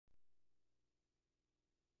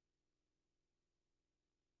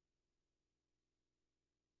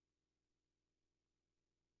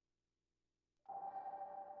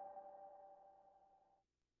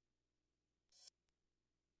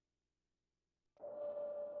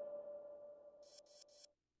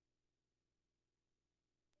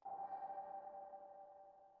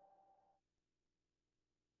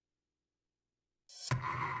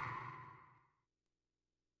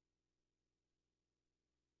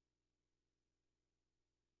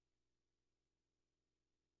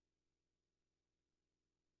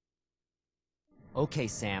Okay,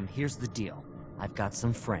 Sam, here's the deal. I've got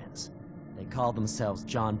some friends. They call themselves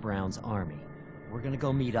John Brown's Army. We're gonna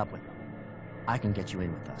go meet up with them. I can get you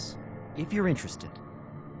in with us, if you're interested.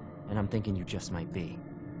 And I'm thinking you just might be.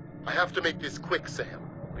 I have to make this quick, Sam.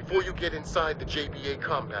 Before you get inside the JBA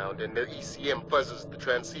compound and their ECM fuzzes the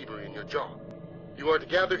transceiver in your jaw, you are to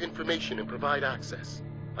gather information and provide access.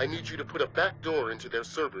 I need you to put a back door into their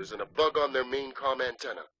servers and a bug on their main comm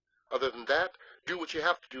antenna. Other than that, do what you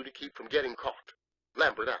have to do to keep from getting caught.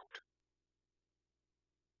 Lambert out.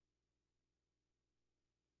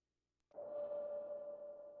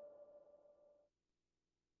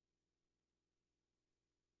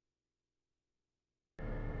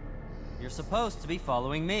 You're supposed to be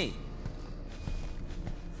following me.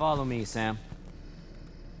 Follow me, Sam.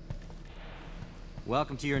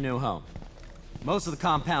 Welcome to your new home. Most of the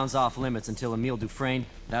compound's off limits until Emile Dufresne,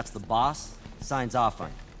 that's the boss, signs off on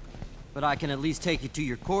you. But I can at least take you to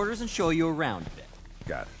your quarters and show you around a bit.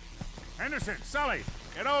 Got it. Henderson, Sully,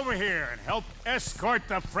 get over here and help escort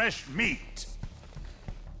the fresh meat.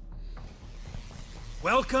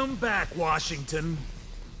 Welcome back, Washington.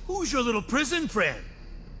 Who's your little prison friend?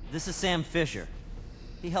 This is Sam Fisher.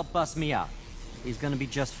 He helped bust me out. He's gonna be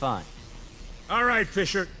just fine. All right,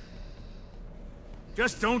 Fisher.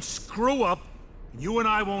 Just don't screw up, and you and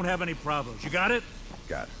I won't have any problems. You got it?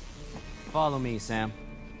 Got it. Follow me, Sam.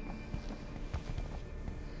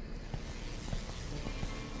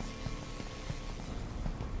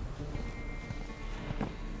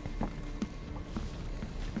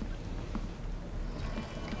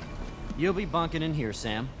 You'll be bunking in here,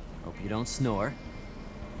 Sam. Hope you don't snore.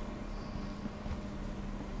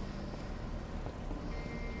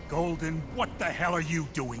 Golden, what the hell are you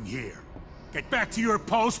doing here? Get back to your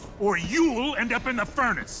post, or you'll end up in the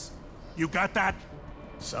furnace. You got that?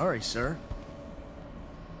 Sorry, sir.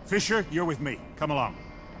 Fisher, you're with me. Come along.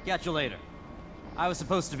 Catch you later. I was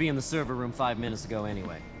supposed to be in the server room 5 minutes ago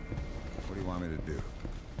anyway. What do you want me to do?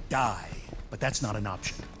 Die, but that's not an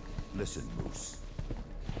option. Listen, Moose.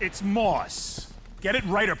 It's Moss. Get it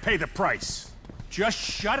right or pay the price. Just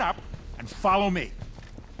shut up and follow me.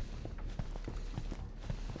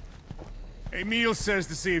 Emile says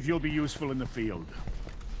to see if you'll be useful in the field.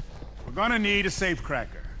 We're gonna need a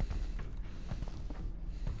safecracker.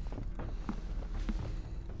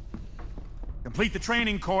 Complete the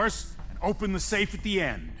training course and open the safe at the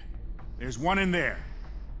end. There's one in there.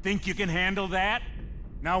 Think you can handle that?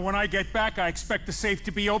 Now when I get back, I expect the safe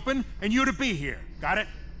to be open and you to be here. Got it?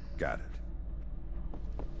 Got it.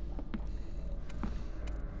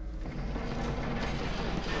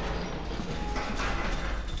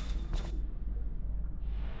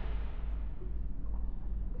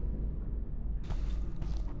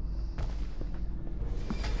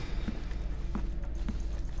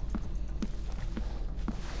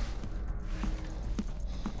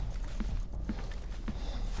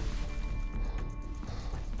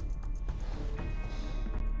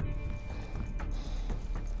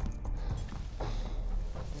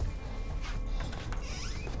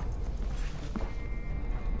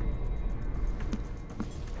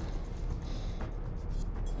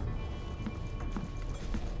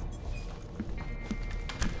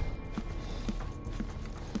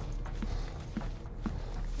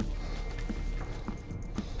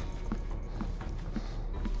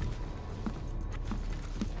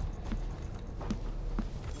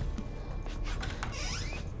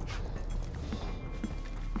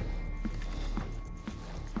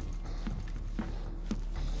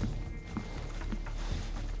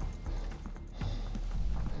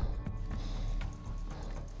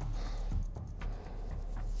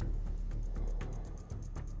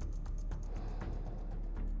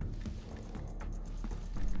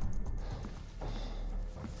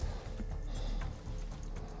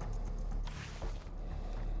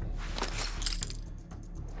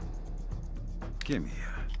 Give me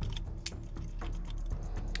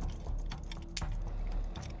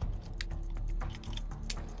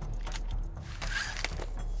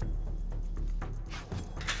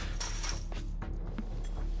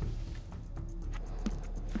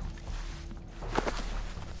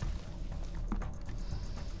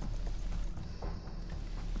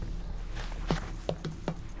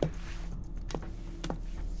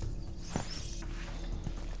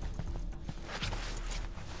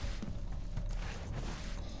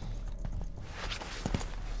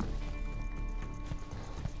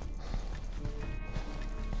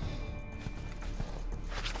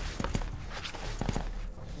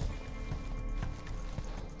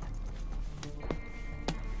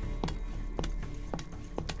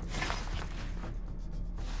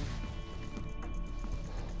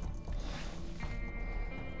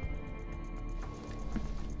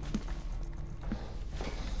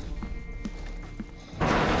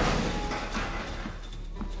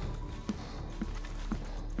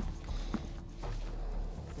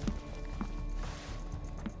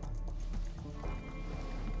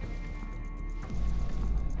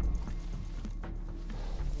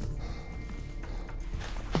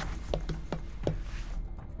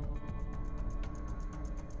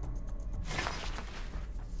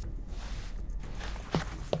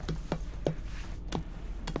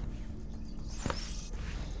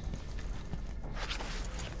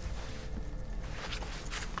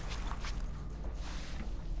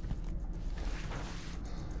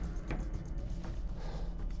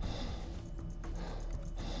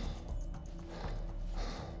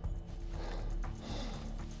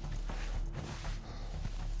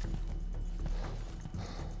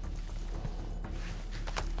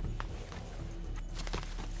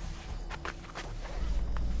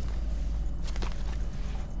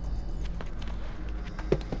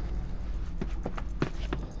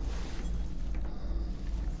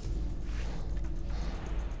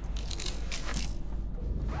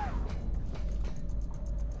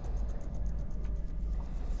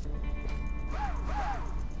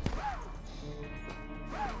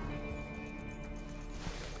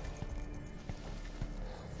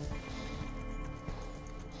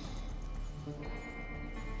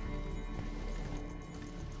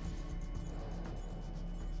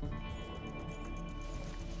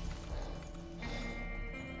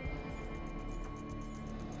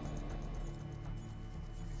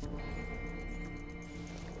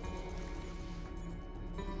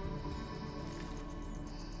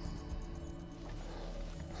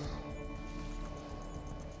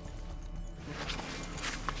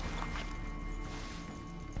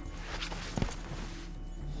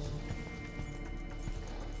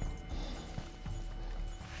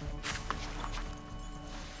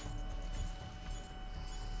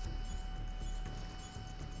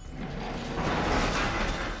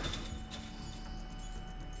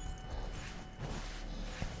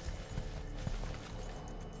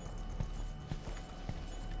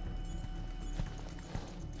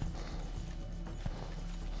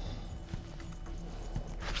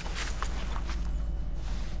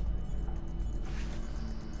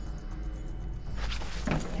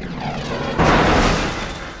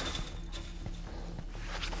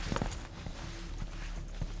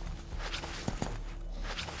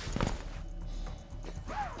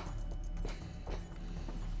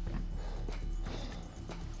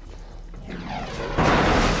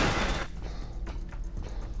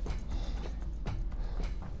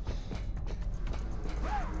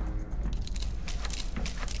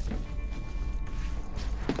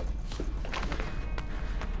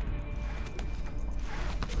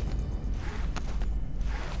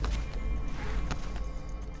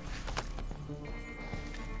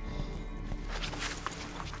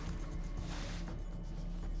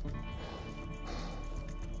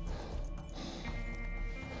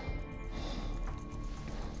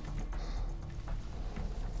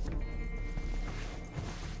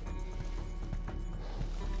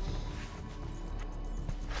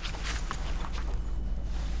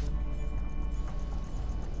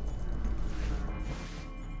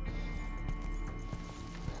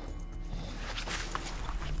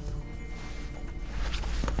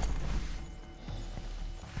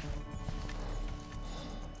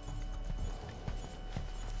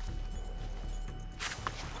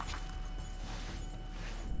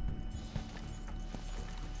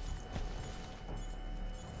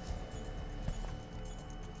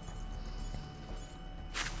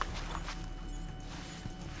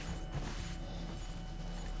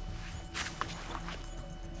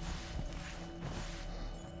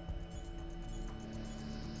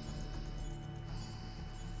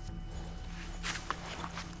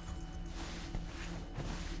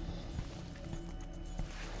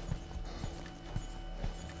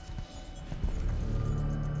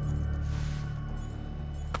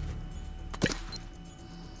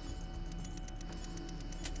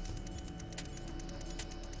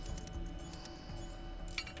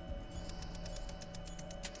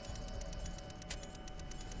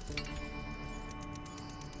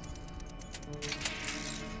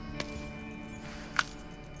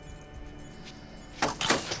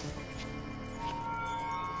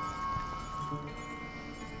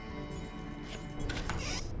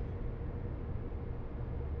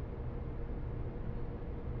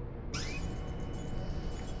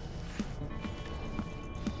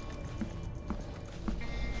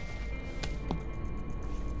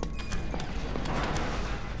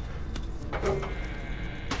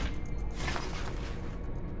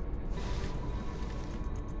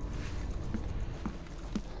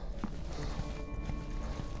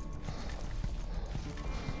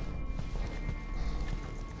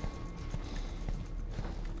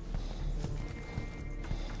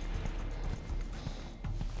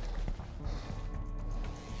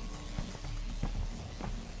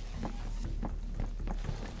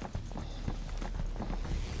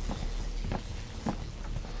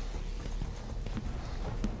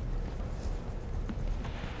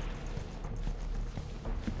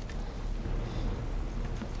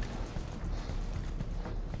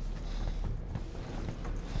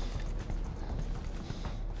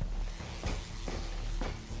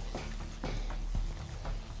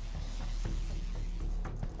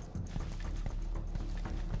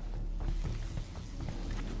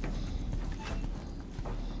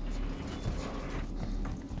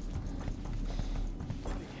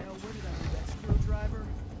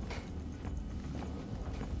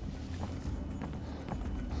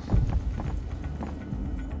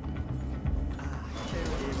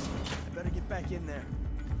in there.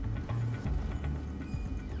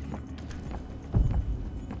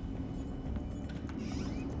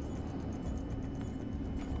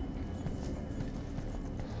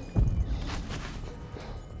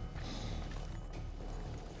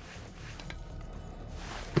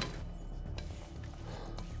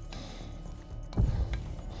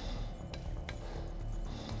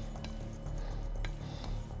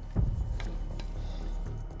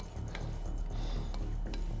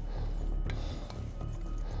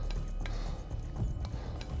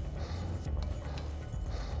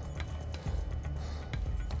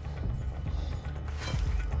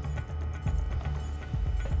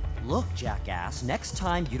 Look, jackass, next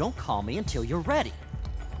time you don't call me until you're ready.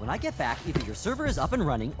 When I get back, either your server is up and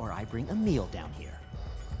running or I bring a meal down here.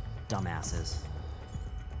 Dumbasses.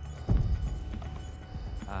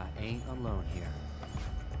 I ain't alone here.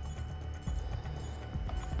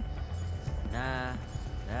 Nah,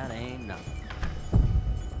 that ain't nothing.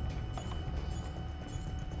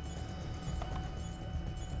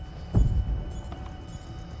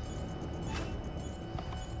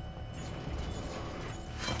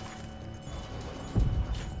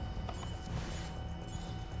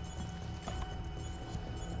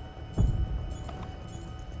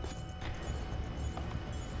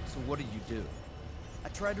 So what did you do? I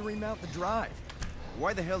tried to remount the drive.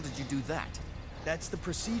 Why the hell did you do that? That's the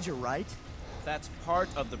procedure, right? That's part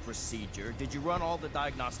of the procedure. Did you run all the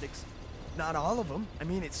diagnostics? Not all of them. I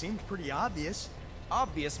mean, it seemed pretty obvious.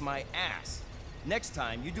 Obvious my ass. Next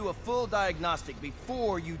time, you do a full diagnostic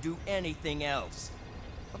before you do anything else.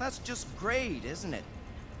 Well, that's just great, isn't it?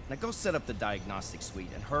 Now go set up the diagnostic suite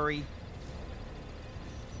and hurry.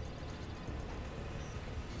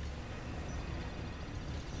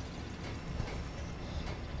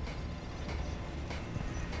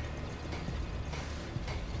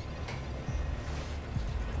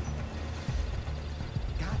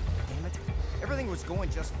 God damn it. Everything was going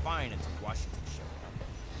just fine until Washington showed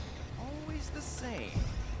up. Always the same.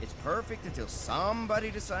 It's perfect until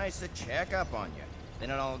somebody decides to check up on you. Then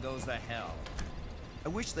it all goes to hell. I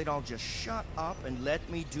wish they'd all just shut up and let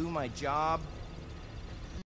me do my job.